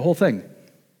say here? The whole thing.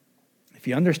 If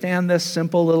you understand this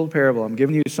simple little parable, I'm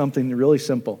giving you something really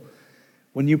simple.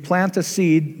 When you plant a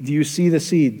seed, do you see the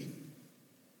seed?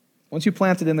 Once you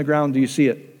plant it in the ground, do you see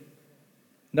it?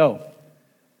 No.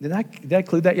 Did I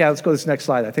include that? Yeah, let's go to this next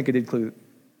slide. I think I did include it.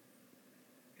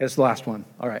 It's the last one.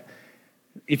 All right.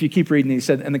 If you keep reading, he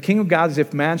said, and the kingdom of God is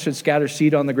if man should scatter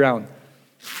seed on the ground.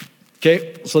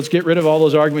 Okay, so let's get rid of all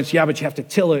those arguments. Yeah, but you have to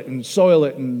till it and soil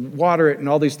it and water it and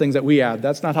all these things that we add.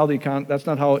 That's not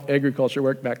how agriculture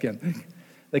worked back then.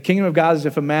 The kingdom of God is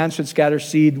if a man should scatter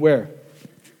seed where?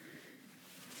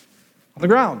 On the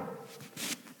ground.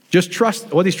 Just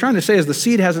trust. What he's trying to say is the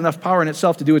seed has enough power in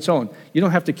itself to do its own. You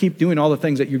don't have to keep doing all the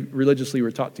things that you religiously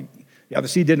were taught to. Yeah, the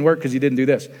seed didn't work because you didn't do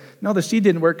this. No, the seed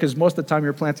didn't work because most of the time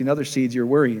you're planting other seeds, you're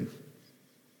worrying. Does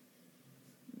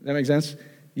that make sense?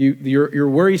 Your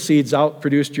worry seeds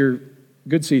outproduced your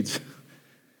good seeds.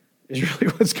 Is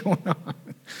really what's going on.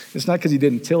 It's not because you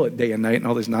didn't till it day and night and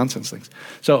all these nonsense things.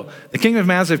 So the kingdom of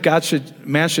man is if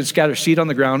man should scatter seed on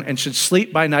the ground and should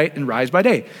sleep by night and rise by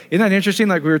day. Isn't that interesting?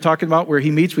 Like we were talking about where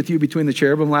he meets with you between the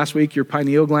cherubim last week, your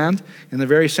pineal gland in the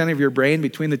very center of your brain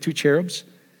between the two cherubs.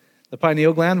 The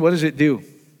pineal gland, what does it do?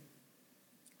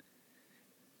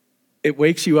 It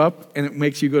wakes you up and it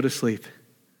makes you go to sleep.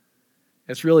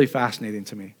 It's really fascinating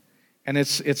to me. And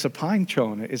it's a pine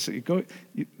cone.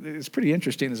 It's pretty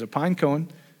interesting. There's a pine cone.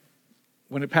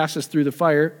 When it passes through the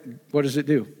fire, what does it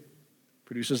do?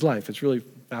 Produces life. It's really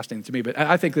fascinating to me. But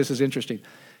I think this is interesting.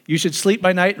 You should sleep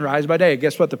by night and rise by day.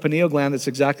 Guess what? The pineal gland, that's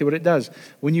exactly what it does.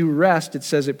 When you rest, it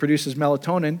says it produces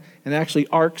melatonin and actually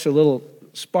arcs a little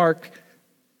spark,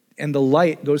 and the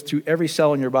light goes through every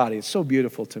cell in your body. It's so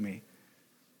beautiful to me.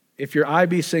 If your eye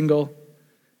be single,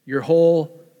 your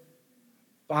whole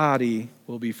body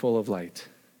will be full of light.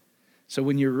 So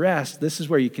when you rest, this is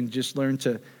where you can just learn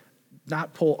to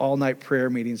not pull all-night prayer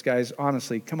meetings. Guys,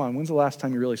 honestly, come on, when's the last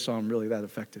time you really saw them really that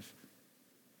effective?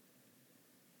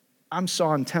 I'm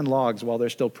sawing 10 logs while they're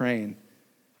still praying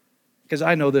because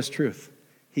I know this truth.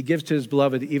 He gives to his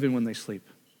beloved even when they sleep.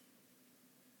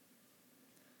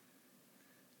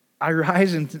 I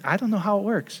rise and I don't know how it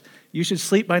works. You should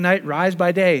sleep by night, rise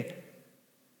by day.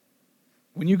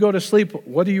 When you go to sleep,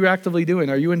 what are you actively doing?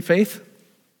 Are you in faith?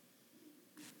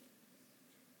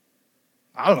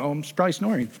 I don't know. I'm probably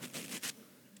snoring.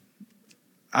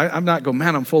 I'm not going,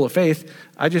 man, I'm full of faith.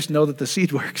 I just know that the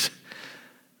seed works.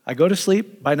 I go to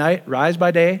sleep by night, rise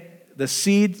by day. The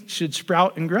seed should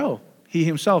sprout and grow. He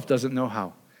himself doesn't know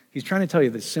how. He's trying to tell you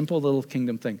this simple little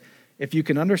kingdom thing. If you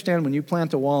can understand when you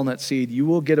plant a walnut seed, you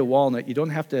will get a walnut. You don't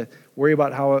have to worry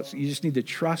about how else. You just need to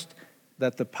trust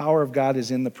that the power of God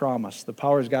is in the promise. The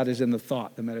power of God is in the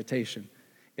thought, the meditation.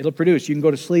 It'll produce. You can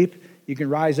go to sleep. You can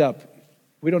rise up.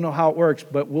 We don't know how it works,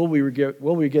 but will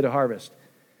we get a harvest?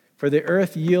 For the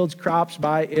earth yields crops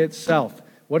by itself.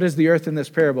 What is the earth in this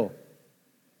parable?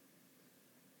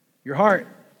 Your heart,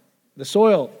 the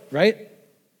soil, right?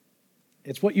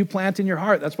 It's what you plant in your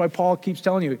heart. That's why Paul keeps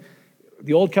telling you,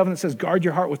 the old covenant says, guard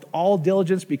your heart with all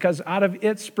diligence because out of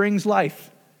it springs life.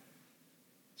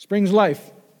 Springs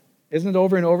life. Isn't it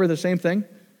over and over the same thing?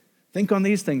 Think on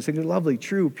these things. Think they're lovely,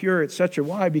 true, pure, etc.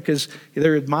 Why? Because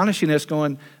they're admonishing us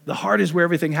going, the heart is where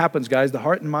everything happens, guys. The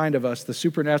heart and mind of us, the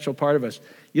supernatural part of us.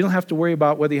 You don't have to worry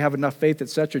about whether you have enough faith,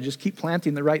 etc. Just keep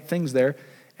planting the right things there,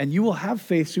 and you will have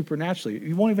faith supernaturally.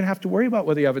 You won't even have to worry about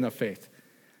whether you have enough faith.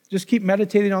 Just keep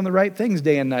meditating on the right things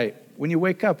day and night. When you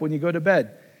wake up, when you go to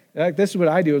bed. This is what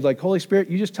I do. It's like, Holy Spirit,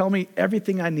 you just tell me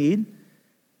everything I need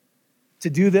to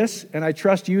do this, and I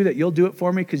trust you that you'll do it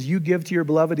for me because you give to your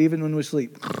beloved even when we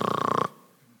sleep.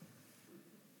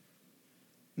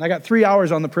 And I got 3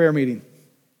 hours on the prayer meeting.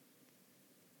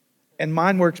 And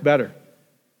mine works better.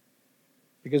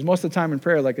 Because most of the time in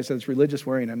prayer, like I said, it's religious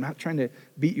worrying. I'm not trying to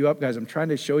beat you up, guys. I'm trying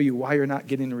to show you why you're not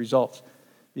getting the results.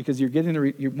 Because you're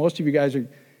getting most of you guys are,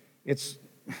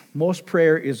 most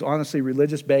prayer is honestly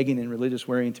religious begging and religious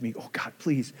worrying to me. Oh, God,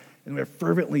 please. And we're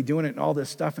fervently doing it and all this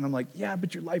stuff. And I'm like, yeah,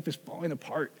 but your life is falling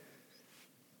apart.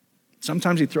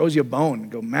 Sometimes he throws you a bone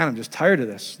and go, man, I'm just tired of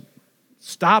this.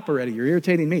 Stop already. You're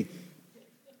irritating me.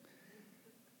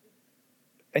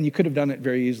 And you could have done it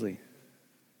very easily.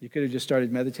 You could have just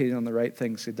started meditating on the right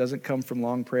things. It doesn't come from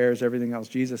long prayers, everything else.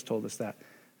 Jesus told us that.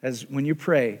 as when you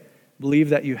pray, believe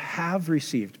that you have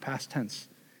received, past tense.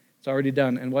 It's already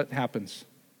done, and what happens?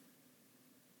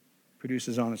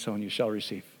 Produces on its own, you shall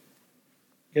receive.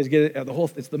 You guys get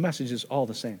it? The message is all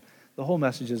the same. The whole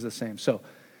message is the same. So,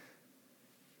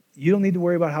 you don't need to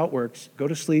worry about how it works. Go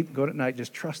to sleep, go to night,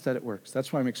 just trust that it works.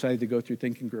 That's why I'm excited to go through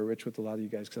Think and Grow Rich with a lot of you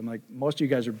guys, because I'm like, most of you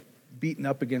guys are beating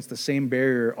up against the same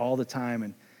barrier all the time,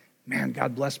 and man,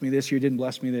 God blessed me this year, didn't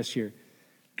bless me this year.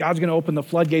 God's going to open the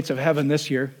floodgates of heaven this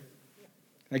year.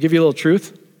 Can I give you a little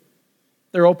truth?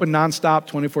 They're open nonstop,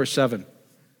 24/7.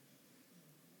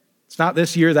 It's not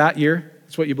this year, that year.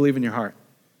 It's what you believe in your heart.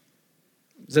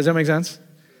 Does that make sense?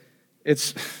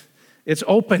 It's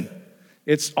open.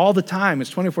 It's all the time.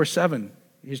 It's 24/7.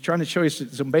 He's trying to show you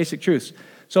some basic truths.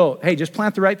 So, hey, just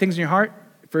plant the right things in your heart.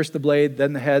 First the blade,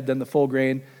 then the head, then the full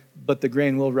grain. But the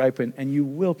grain will ripen, and you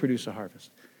will produce a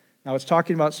harvest. Now, it's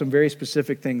talking about some very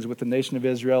specific things with the nation of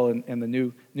Israel and the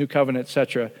new covenant,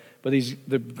 etc. But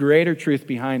the greater truth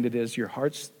behind it is your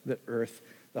heart's the earth.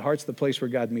 The heart's the place where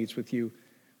God meets with you.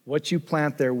 What you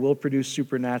plant there will produce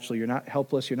supernaturally. You're not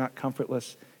helpless. You're not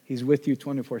comfortless. He's with you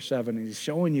 24/7, and he's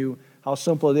showing you how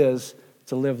simple it is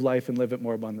to live life and live it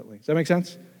more abundantly. Does that make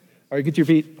sense? All right, get to your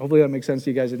feet. Hopefully that makes sense to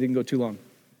you guys. It didn't go too long.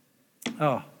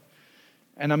 Oh,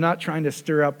 and I'm not trying to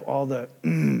stir up all the, I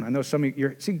know some of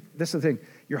you, see, this is the thing.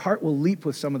 Your heart will leap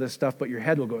with some of this stuff, but your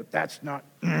head will go, that's not,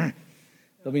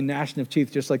 There'll be gnashing of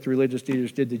teeth just like the religious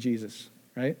leaders did to Jesus,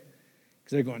 right?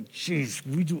 Because they're going, geez,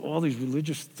 we do all these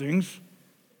religious things.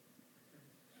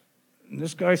 And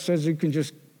this guy says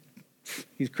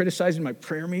he's criticizing my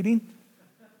prayer meeting.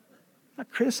 I'm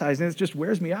not criticizing it, it just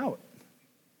wears me out.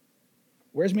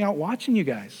 Wears me out watching you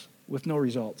guys with no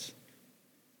results.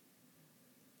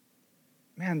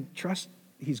 Man, trust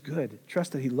he's good.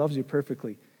 Trust that he loves you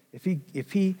perfectly.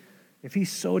 If he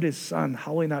sowed his son,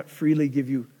 how will he not freely give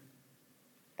you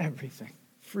everything?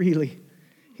 Freely.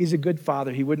 He's a good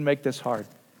father. He wouldn't make this hard.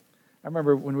 I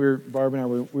remember when Barb and I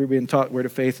were being taught word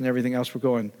of faith and everything else, we're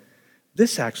going,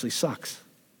 this actually sucks.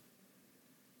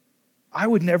 I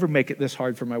would never make it this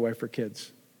hard for my wife or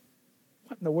kids.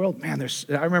 What in the world? Man,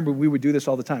 I remember we would do this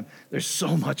all the time. There's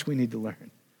so much we need to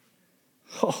learn.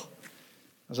 Oh,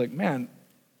 I was like, man,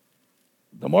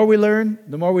 the more we learn,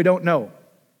 the more we don't know.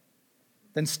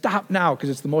 Then stop now, because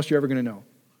it's the most you're ever going to know.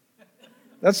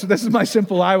 This is my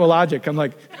simple Iowa logic. I'm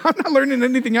like, I'm not learning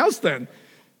anything else then.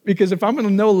 Because if I'm going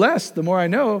to know less, the more I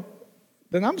know,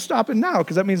 then I'm stopping now,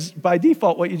 because that means by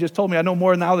default what you just told me, I know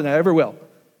more now than I ever will.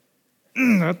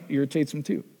 That irritates them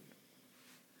too.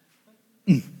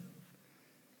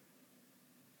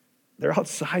 They're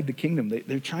outside the kingdom.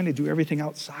 They're trying to do everything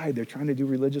outside. They're trying to do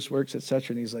religious works,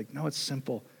 etc. And he's like, no, it's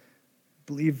simple.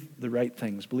 Believe the right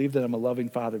things. Believe that I'm a loving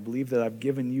father. Believe that I've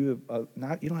given you,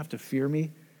 you don't have to fear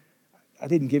me. I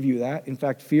didn't give you that. In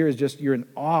fact, fear is just, you're in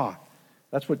awe.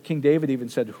 That's what King David even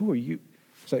said. Who are you?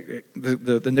 It's like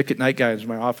the Nick at Night guy is in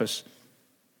my office.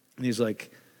 And he's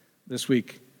like, this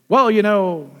week, well,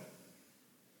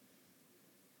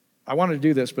 I wanted to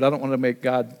do this, but I don't want to make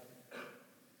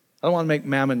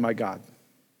Mammon my God.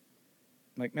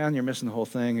 I'm like, man, you're missing the whole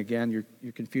thing. Again,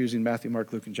 you're confusing Matthew,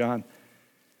 Mark, Luke, and John.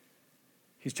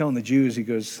 He's telling the Jews, he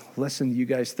goes, listen, you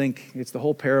guys think it's the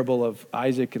whole parable of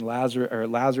Isaac and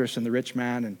Lazarus and the rich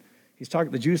man. And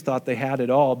the Jews thought they had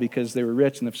it all because they were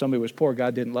rich, and if somebody was poor,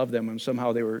 God didn't love them, and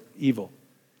somehow they were evil.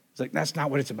 It's like, that's not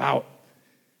what it's about.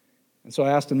 And so I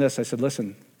asked him this. I said,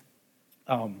 listen,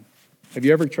 have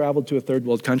you ever traveled to a third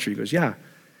world country? He goes, yeah.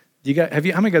 How many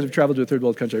of you guys have traveled to a third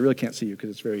world country? I really can't see you because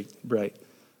it's very bright.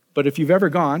 But if you've ever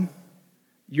gone,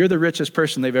 you're the richest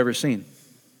person they've ever seen.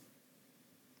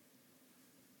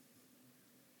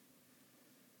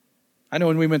 I know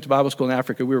when we went to Bible school in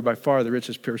Africa, we were by far the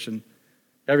richest person,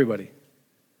 everybody.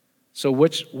 So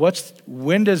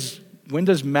when does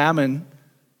Mammon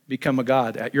become a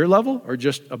god? At your level or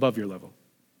just above your level?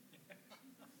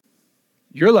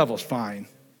 Your level's fine.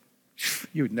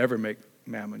 You would never make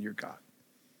Mammon your god.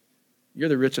 You're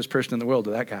the richest person in the world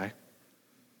to that guy.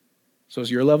 So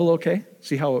is your level okay?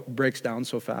 See how it breaks down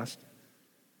so fast?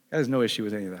 God has no issue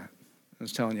with any of that. I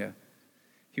was telling you.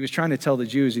 He was trying to tell the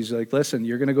Jews, he's like, listen,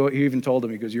 you're going to go, he even told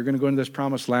them, he goes, you're going to go into this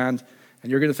promised land,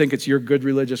 and you're going to think it's your good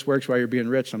religious works while you're being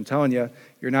rich. I'm telling you,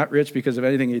 you're not rich because of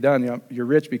anything you've done. You're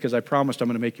rich because I promised I'm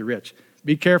going to make you rich.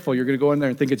 Be careful. You're going to go in there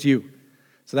and think it's you.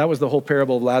 So that was the whole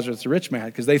parable of Lazarus the rich man,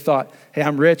 because they thought, hey,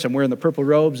 I'm rich, I'm wearing the purple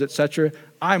robes, etc.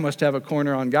 I must have a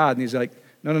corner on God. And he's like,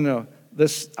 no.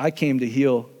 I came to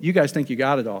heal. You guys think you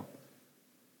got it all.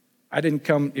 I didn't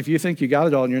come. If you think you got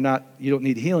it all and you don't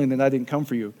need healing, then I didn't come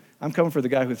for you. I'm coming for the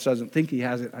guy who doesn't think he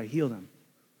has it. I heal them.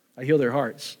 I heal their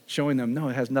hearts, showing them, no,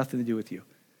 it has nothing to do with you.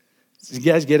 So you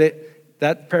guys get it?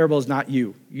 That parable is not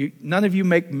you. None of you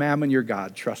make mammon your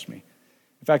God, trust me.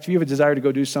 In fact, if you have a desire to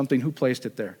go do something, who placed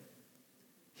it there?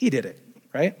 He did it,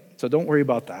 right? So don't worry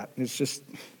about that. It's just,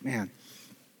 man.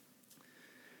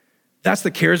 That's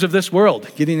the cares of this world,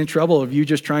 getting in trouble of you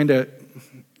just trying to,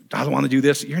 I don't want to do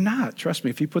this. You're not. Trust me,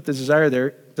 if you put the desire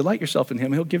there, delight yourself in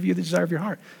him. He'll give you the desire of your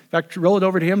heart. In fact, roll it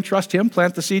over to him, trust him,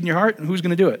 plant the seed in your heart, and who's going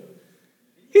to do it?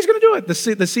 He's going to do it.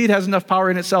 The seed has enough power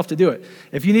in itself to do it.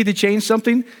 If you need to change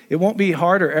something, it won't be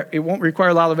hard or it won't require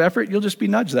a lot of effort. You'll just be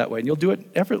nudged that way, and you'll do it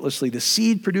effortlessly. The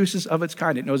seed produces of its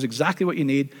kind. It knows exactly what you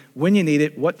need, when you need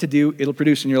it, what to do. It'll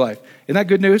produce in your life. Isn't that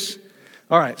good news?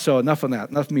 All right, so enough on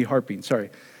that. Enough of me harping. Sorry.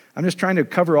 I'm just trying to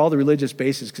cover all the religious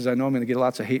bases because I know I'm going to get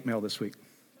lots of hate mail this week.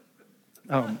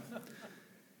 And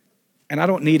I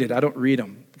don't need it. I don't read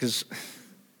them because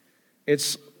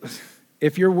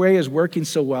if your way is working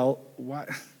so well, why?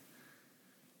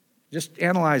 Just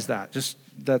analyze that.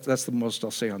 That's the most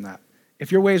I'll say on that.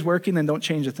 If your way is working, then don't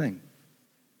change a thing.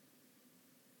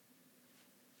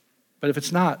 But if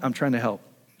it's not, I'm trying to help.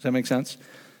 Does that make sense?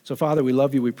 So, Father, we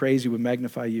love you, we praise you, we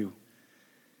magnify you.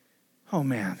 Oh,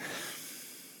 man.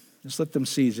 Just let them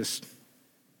see,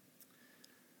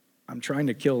 I'm trying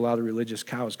to kill a lot of religious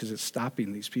cows because it's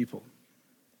stopping these people.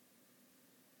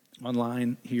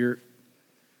 Online, here.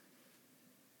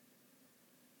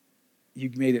 You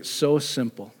made it so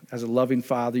simple. As a loving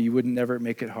father, you would never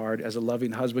make it hard. As a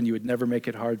loving husband, you would never make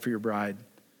it hard for your bride.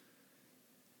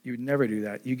 You would never do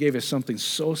that. You gave us something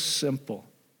so simple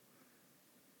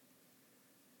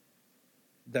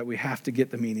that we have to get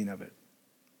the meaning of it.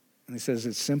 And he says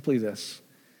it's simply this.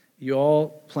 You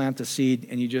all plant the seed,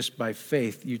 and you just, by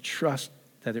faith, you trust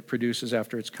that it produces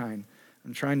after its kind.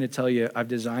 I'm trying to tell you, I've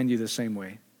designed you the same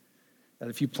way. That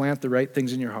if you plant the right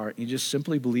things in your heart, you just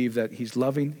simply believe that he's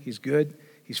loving, he's good,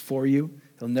 he's for you,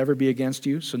 he'll never be against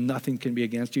you, so nothing can be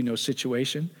against you, no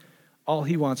situation. All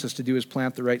he wants us to do is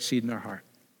plant the right seed in our heart.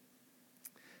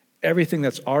 Everything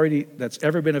that's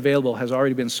ever been available has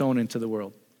already been sown into the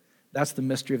world. That's the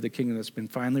mystery of the kingdom that's been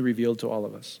finally revealed to all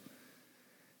of us.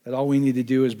 That all we need to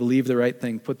do is believe the right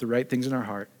thing, put the right things in our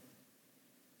heart.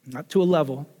 Not to a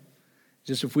level,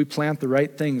 just if we plant the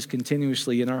right things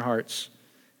continuously in our hearts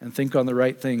and think on the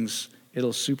right things,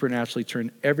 it'll supernaturally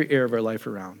turn every area of our life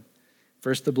around.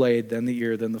 First the blade, then the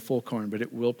ear, then the full corn, but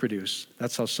it will produce.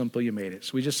 That's how simple you made it.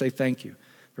 So we just say thank you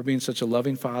for being such a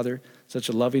loving father, such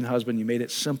a loving husband. You made it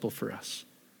simple for us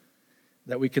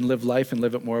that we can live life and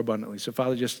live it more abundantly. So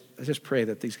Father, I just pray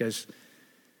that these guys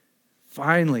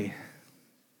finally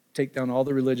take down all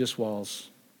the religious walls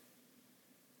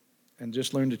and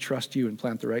just learn to trust you and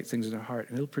plant the right things in their heart.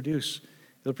 And it'll produce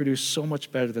so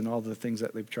much better than all the things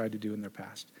that they've tried to do in their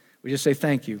past. We just say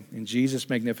thank you in Jesus'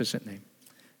 magnificent name.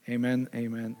 Amen,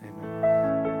 amen,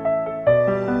 amen.